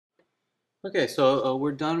Okay, so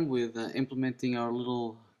we're done with implementing our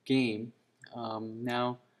little game.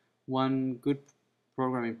 Now, one good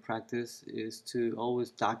programming practice is to always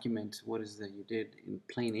document what is that you did in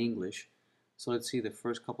plain English. So let's see the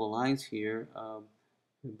first couple of lines here.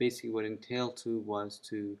 Basically, what it entailed to was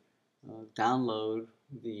to download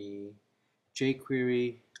the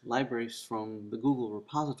jQuery libraries from the Google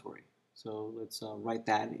repository. So let's write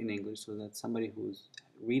that in English so that somebody who's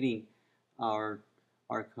reading our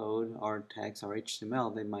our code, our text, our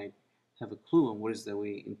HTML, they might have a clue on what is that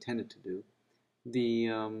we intended to do.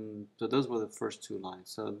 So those were the first two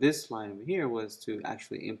lines. So this line over here was to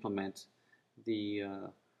actually implement the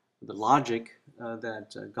the logic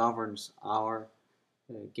that governs our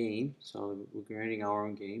game. So we're creating our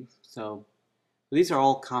own game. So these are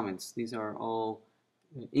all comments. These are all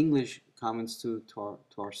English comments to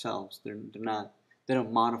ourselves. They're not, they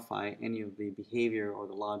don't modify any of the behavior or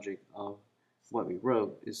the logic of what we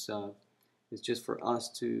wrote. It's just for us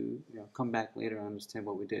to come back later and understand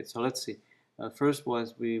what we did. So let's see. First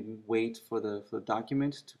was we wait for the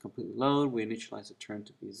document to completely load. We initialize the turn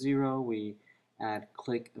to be 0. We add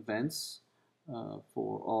click events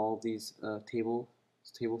for all these table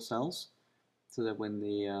cells, so that when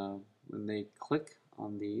they click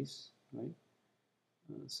on these, right?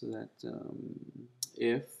 So that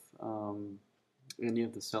if any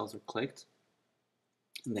of the cells are clicked,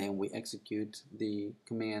 then we execute the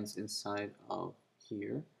commands inside of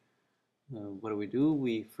here. What do?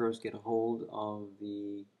 We first get a hold of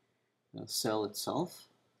the cell itself.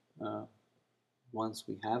 Once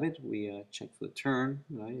we have it, we check for the turn,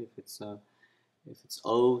 right? If it's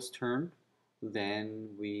O's turn,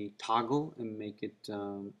 then we toggle and make it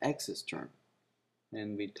X's turn.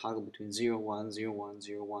 And we toggle between 0, 1, 0, 1,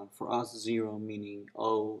 0, 1. For us, 0 meaning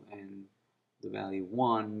O and the value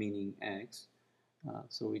 1 meaning X.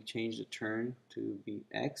 So we change the turn to be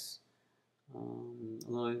X.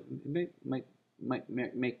 Although it might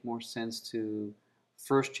make more sense to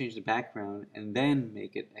first change the background and then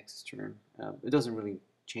make it X's turn. It doesn't really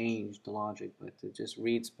change the logic, but it just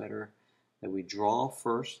reads better that we draw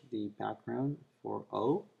first the background for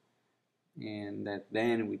O, and that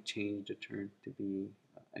then we change the turn to be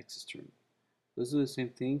X's turn. Let's do the same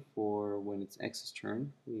thing for when it's X's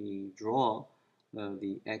turn. We draw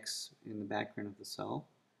the X in the background of the cell,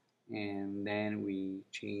 and then we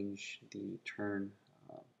change the turn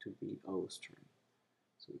to be O's turn.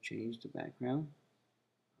 So we change the background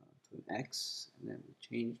to an X, and then we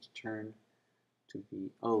change the turn to be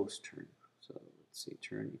O's turn. So let's say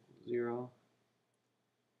turn equals 0.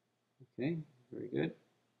 Okay, very good.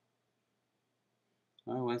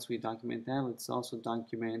 All right, once we document that, let's also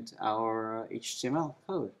document our HTML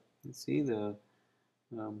code. Let's see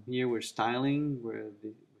here we're styling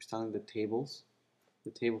the tables,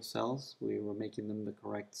 the table cells. We were making them the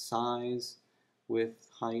correct size, width,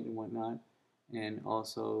 height, and whatnot, and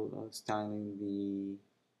also styling the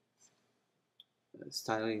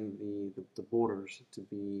borders to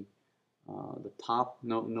be the top,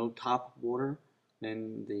 no top border,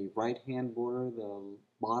 then the right hand border, the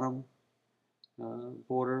bottom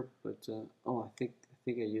border, but oh, I think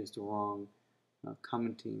I used the wrong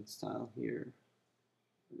commenting style here.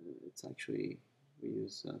 It's actually, we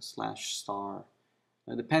use slash star.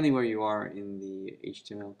 Depending where you are in the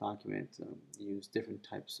HTML document, you use different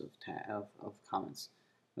types of comments.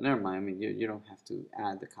 But never mind, I mean, you don't have to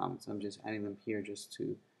add the comments. I'm just adding them here just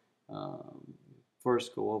to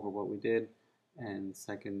first go over what we did, and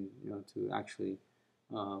second, to actually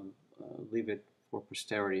leave it for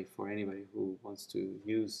posterity for anybody who wants to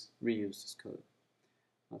reuse this code.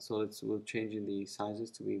 So we're changing the sizes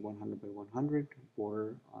to be 100 by 100,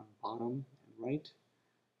 border on bottom and right,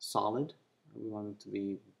 solid. We want it to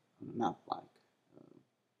be not black.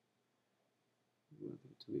 We want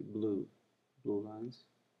it to be blue lines.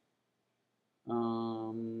 We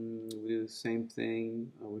do the same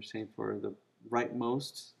thing. We're saying for the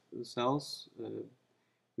rightmost cells, we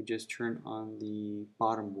just turn on the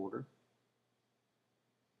bottom border.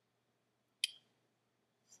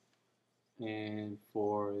 And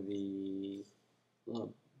for the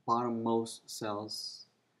bottommost cells,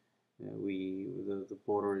 the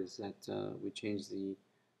border is that we change the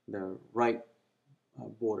right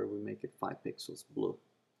border. We make it 5 pixels blue.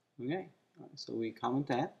 Okay, so we comment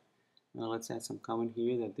that. Now let's add some comment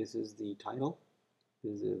here that this is the title.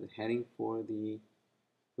 This is the heading for the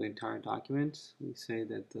entire document. We say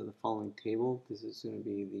that the following table. This is going to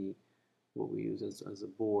be what we use as a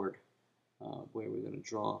board. Where we're going to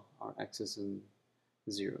draw our X's and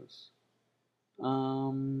zeros.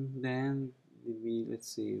 Then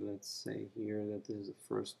let's say here that this is the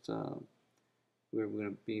first, we're going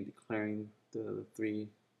to be declaring the 3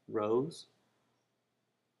 rows,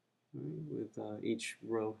 right, with each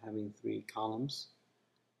row having 3 columns.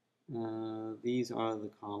 These are the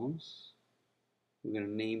columns. We're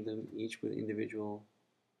going to name them each with individual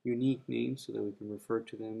unique names so that we can refer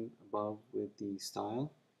to them above with the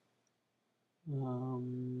style.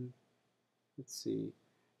 Let's see.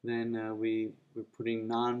 Then we're putting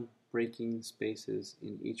non-breaking spaces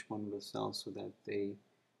in each one of the cells so that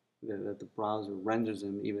that the browser renders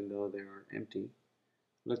them even though they are empty.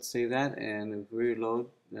 Let's save that, and if we reload,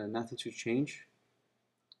 nothing should change.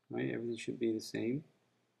 Right, everything should be the same.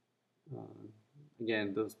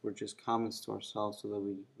 Again, those were just comments to ourselves so that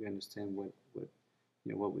we understand what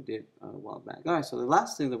we did a while back. All right, so the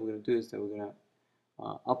last thing that we're going to do is that we're going to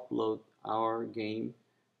upload our game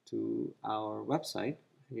to our website.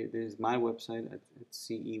 Here, this is my website at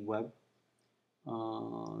CE Web.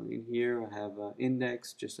 In here I have an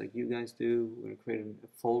index just like you guys do. We're going to create a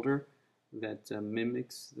folder that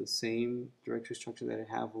mimics the same directory structure that I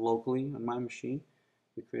have locally on my machine.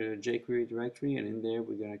 We created a jQuery directory, and in there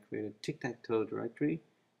we're going to create a Tic Tac Toe directory,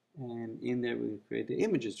 and in there we create the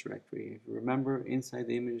images directory. If you remember, inside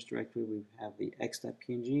the images directory we have the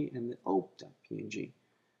x.png and the op.png.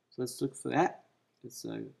 So let's look for that. Let's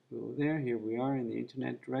go there. Here we are in the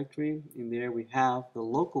internet directory. In there we have the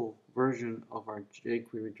local version of our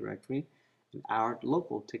jQuery directory and our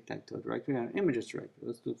local Tic Tac Toe directory and our images directory.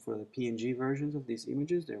 Let's look for the PNG versions of these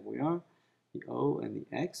images. There we are, the O and the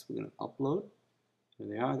X. We're going to upload. There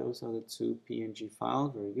they are. Those are the 2 PNG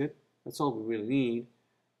files. Very good. That's all we really need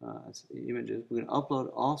as images. We're going to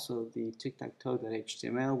upload also the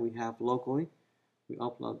tic-tac-toe.html we have locally. We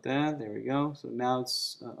upload that. There we go. So now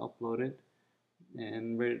it's uploaded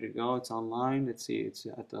and ready to go. It's online. Let's see. It's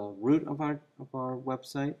at the root of our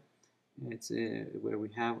website. It's where we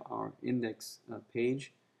have our index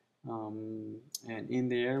page. And in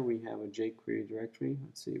there we have a jQuery directory.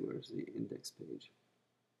 Let's see. Where's the index page?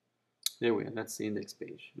 There we are. That's the index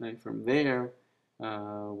page. Right. From there,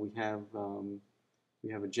 we have a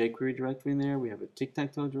jQuery directory in there. We have a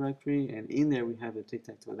tic-tac-toe directory, and in there we have the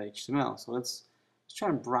tic-tac-toe.html. So let's try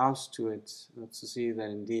and browse to it to see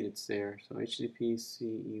that indeed it's there. So http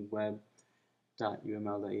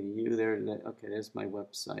ceweb.uml.edu. There. Okay, there's my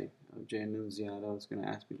website. Jay Annunziato is going to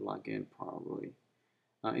ask me to log in probably.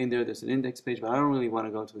 In there's an index page, but I don't really want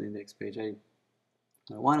to go to the index page. What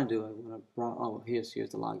I want to do, I want to browse. Oh, here's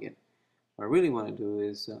the login. What I really want to do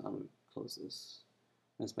is, I'm going to close this.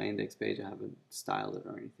 That's my index page. I haven't styled it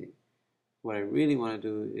or anything. What I really want to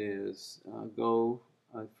do is go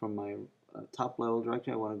from my top level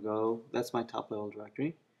directory. I want to go, that's my top level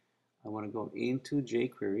directory. I want to go into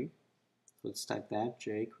jQuery. So let's type that,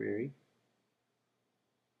 jQuery.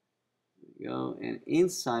 There we go. And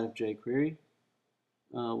inside of jQuery,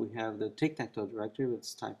 we have the tic-tac-toe directory.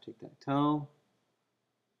 Let's type tic-tac-toe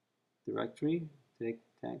directory.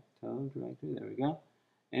 Tic-tac-toe directory, there we go.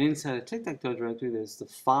 And inside the tic-tac-toe directory, there's the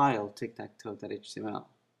file tic-tac-toe.html,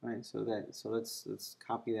 right? So let's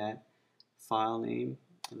copy that file name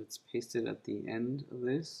and let's paste it at the end of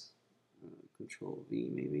this. Control V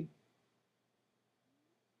maybe.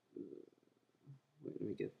 Wait,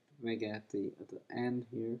 let me get at the end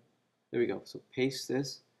here. There we go. So paste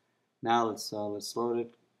this. Now let's load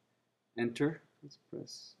it. Enter. Let's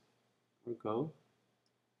press or go.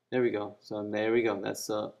 There we go. So there we go. That's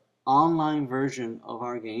the online version of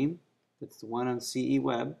our game. That's the one on CE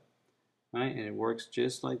Web, right? And it works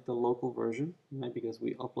just like the local version, right? Because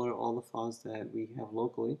we uploaded all the files that we have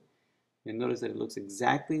locally. And notice that it looks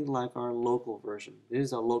exactly like our local version. This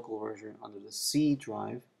is our local version under the C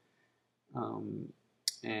drive, and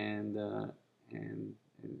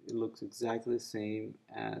it looks exactly the same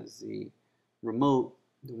as the remote,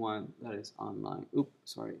 the one that is online. Oops,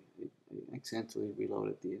 sorry, I accidentally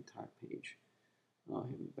reloaded the entire page. Oh,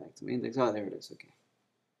 hit me back to my index. Oh, there it is. Okay.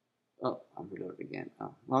 Oh, I'm reloaded again.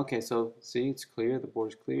 Oh, okay. So see, it's clear. The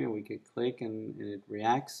board is clear, and we can click, and it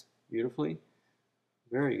reacts beautifully.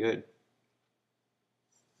 Very good.